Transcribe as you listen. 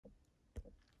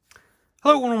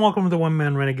Hello and welcome to the One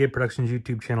Man Renegade Productions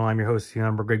YouTube channel. I'm your host,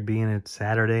 Greg B, and it's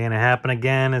Saturday and it happened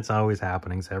again. It's always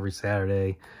happening. It's every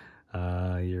Saturday.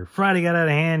 Your Friday got out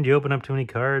of hand, you open up too many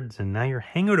cards, and now you're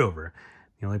hangered over.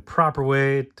 The only proper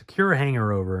way to cure a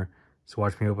hangover is to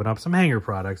watch me open up some hanger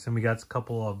products. And we got a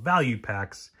couple of value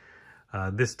packs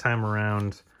this time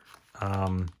around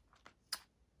from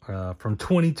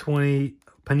 2020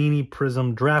 Panini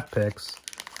Prizm draft picks.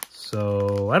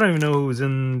 So I don't even know who was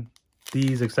in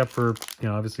these except for,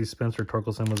 obviously Spencer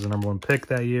Torkelson was the #1 pick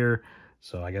that year.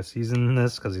 So I guess he's in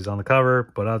this because he's on the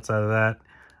cover. But outside of that,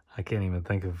 I can't even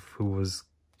think of who was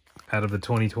out of the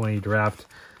 2020 draft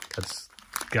that's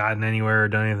gotten anywhere or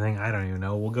done anything. I don't even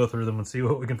know. We'll go through them and see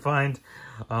what we can find.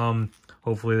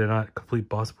 Hopefully they're not complete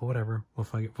bust, but whatever.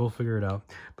 We'll figure it out.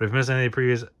 But if you missed any of the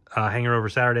previous Hanger Over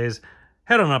Saturdays,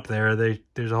 head on up there.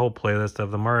 There's a whole playlist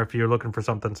of them. Or if you're looking for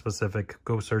something specific,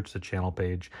 go search the channel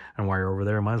page. And while you're over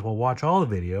there, might as well watch all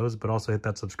the videos, but also hit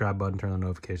that subscribe button, turn on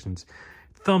notifications.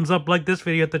 Thumbs up, like this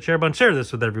video, hit the share button, share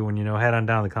this with everyone you know. Head on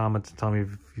down in the comments and tell me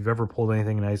if you've ever pulled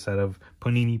anything nice out of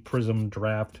Panini Prizm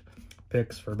draft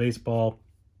picks for baseball.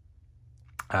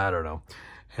 I don't know.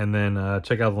 And then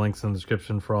check out the links in the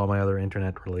description for all my other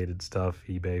internet-related stuff,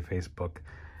 eBay, Facebook,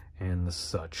 and the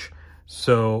such.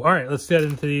 So, all right, let's get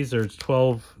into these. There's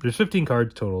 15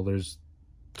 cards total. There's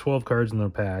 12 cards in the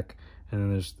pack, and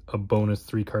then there's a bonus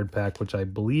 3-card pack, which I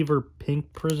believe are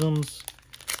pink prisms.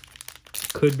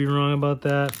 Could be wrong about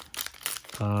that.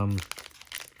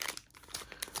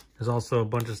 There's also a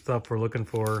bunch of stuff we're looking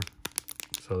for.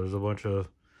 So there's a bunch of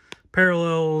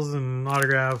parallels and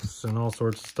autographs and all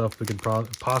sorts of stuff we could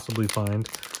possibly find.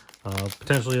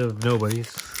 Potentially of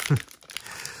nobody's.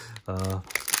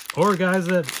 Or guys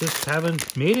that just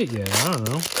haven't made it yet. I don't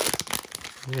know.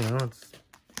 It's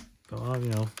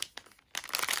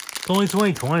only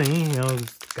 2020.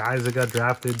 Guys that got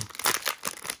drafted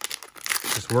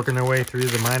just working their way through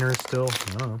the minors still.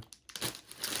 I don't know.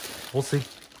 We'll see.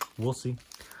 We'll see.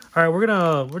 All right,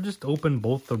 we'll just open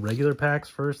both the regular packs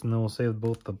first, and then we'll save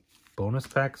both the bonus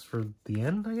packs for the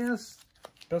end, I guess.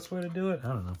 Best way to do it?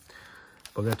 I don't know.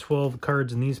 But we got 12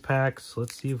 cards in these packs.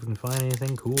 Let's see if we can find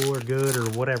anything cool or good or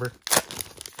whatever.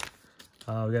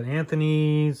 We got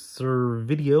Anthony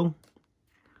Servideo,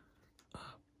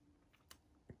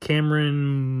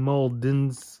 Cameron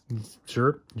Muldins,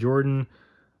 Jordan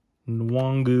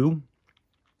Nwangu,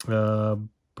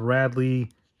 Bradley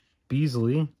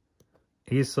Beasley,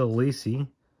 Asa Lacey.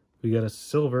 We got a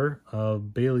silver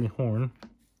of Bailey Horn,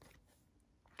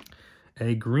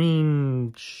 a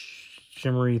green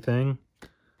shimmery thing,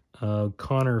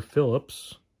 Connor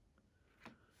Phillips.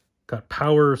 Got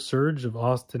Power Surge of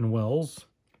Austin Wells,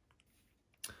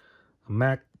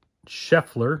 Mac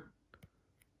Scheffler,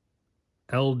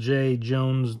 LJ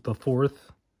Jones IV,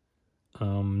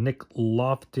 Nick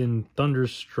Lofton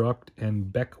Thunderstruck,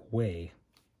 and Beck Way.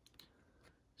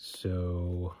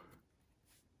 So,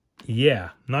 yeah,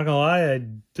 not gonna lie, I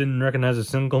didn't recognize a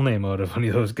single name out of any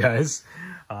of those guys.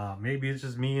 Maybe it's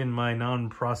just me and my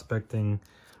non-prospecting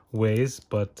ways,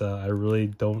 but I really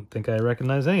don't think I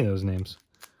recognize any of those names.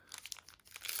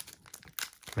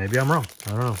 Maybe I'm wrong. I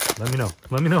don't know. Let me know.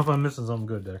 Let me know if I'm missing something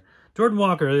good there. Jordan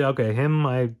Walker. Okay, him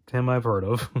I've heard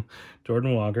of.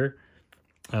 Jordan Walker.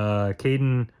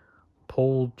 Caden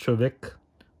Polchovic.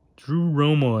 Drew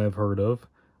Romo I've heard of.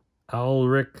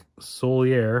 Alric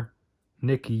Solier.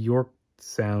 Nick York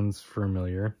sounds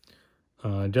familiar.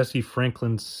 Jesse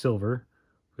Franklin Silver.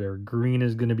 Their green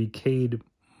is going to be Cade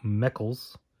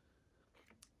Meckles.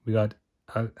 We got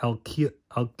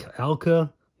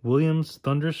Alka Williams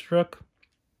Thunderstruck.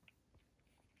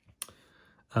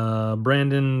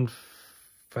 Brandon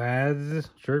Faz,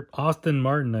 sure. Austin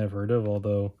Martin I've heard of,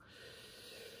 although,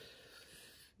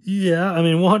 yeah, I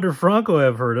mean, Wander Franco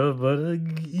I've heard of, but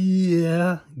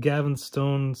yeah, Gavin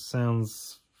Stone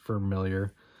sounds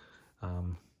familiar.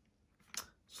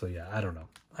 So yeah, I don't know.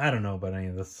 I don't know about any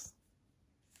of this.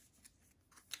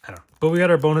 I don't know. But we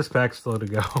got our bonus pack still to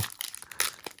go.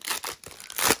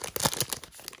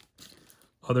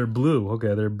 Oh, they're blue.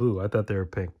 Okay, they're blue. I thought they were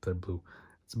pink. They're blue.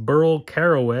 It's Burl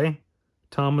Caraway,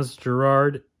 Thomas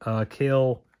Gerard,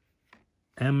 Cale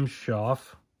M.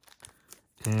 Schaff,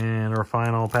 and our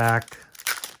final pack.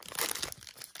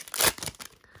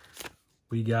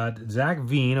 We got Zach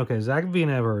Veen. Okay, Zach Veen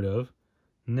I've heard of.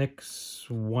 Nick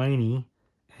Swiney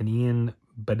and Ian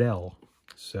Bedell.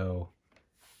 So,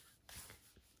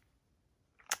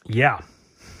 yeah.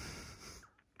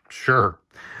 Sure.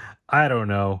 I don't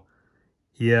know.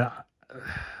 Yeah.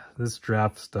 This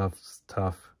draft stuff's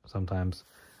tough sometimes,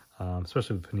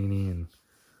 especially with Panini, and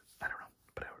I don't know,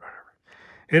 but whatever.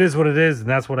 it is what it is, and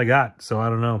that's what I got. So I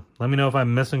don't know. Let me know if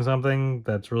I'm missing something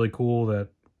that's really cool that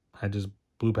I just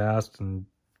blew past and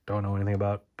don't know anything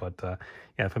about. But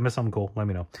yeah, if I missed something cool, let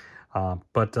me know.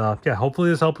 Yeah, hopefully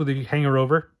this helped with the Hanger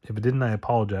Over. If it didn't, I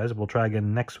apologize. We'll try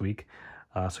again next week.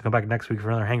 So come back next week for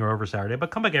another Hanger Over Saturday.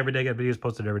 But come back every day. Get videos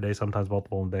posted every day, sometimes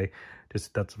multiple in a day. Just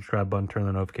hit that subscribe button, turn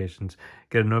the notifications.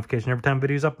 Get a notification every time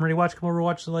video's up and ready to watch. Come over,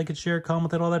 watch, like and share,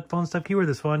 comment, all that fun stuff. Keyword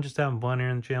this fun. Just having fun here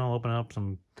on the channel. Open up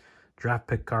some draft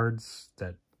pick cards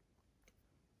that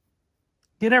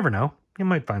you never know. You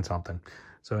might find something.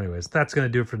 So anyways, that's going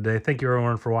to do it for today. Thank you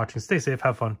everyone for watching. Stay safe.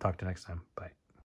 Have fun. Talk to you next time. Bye.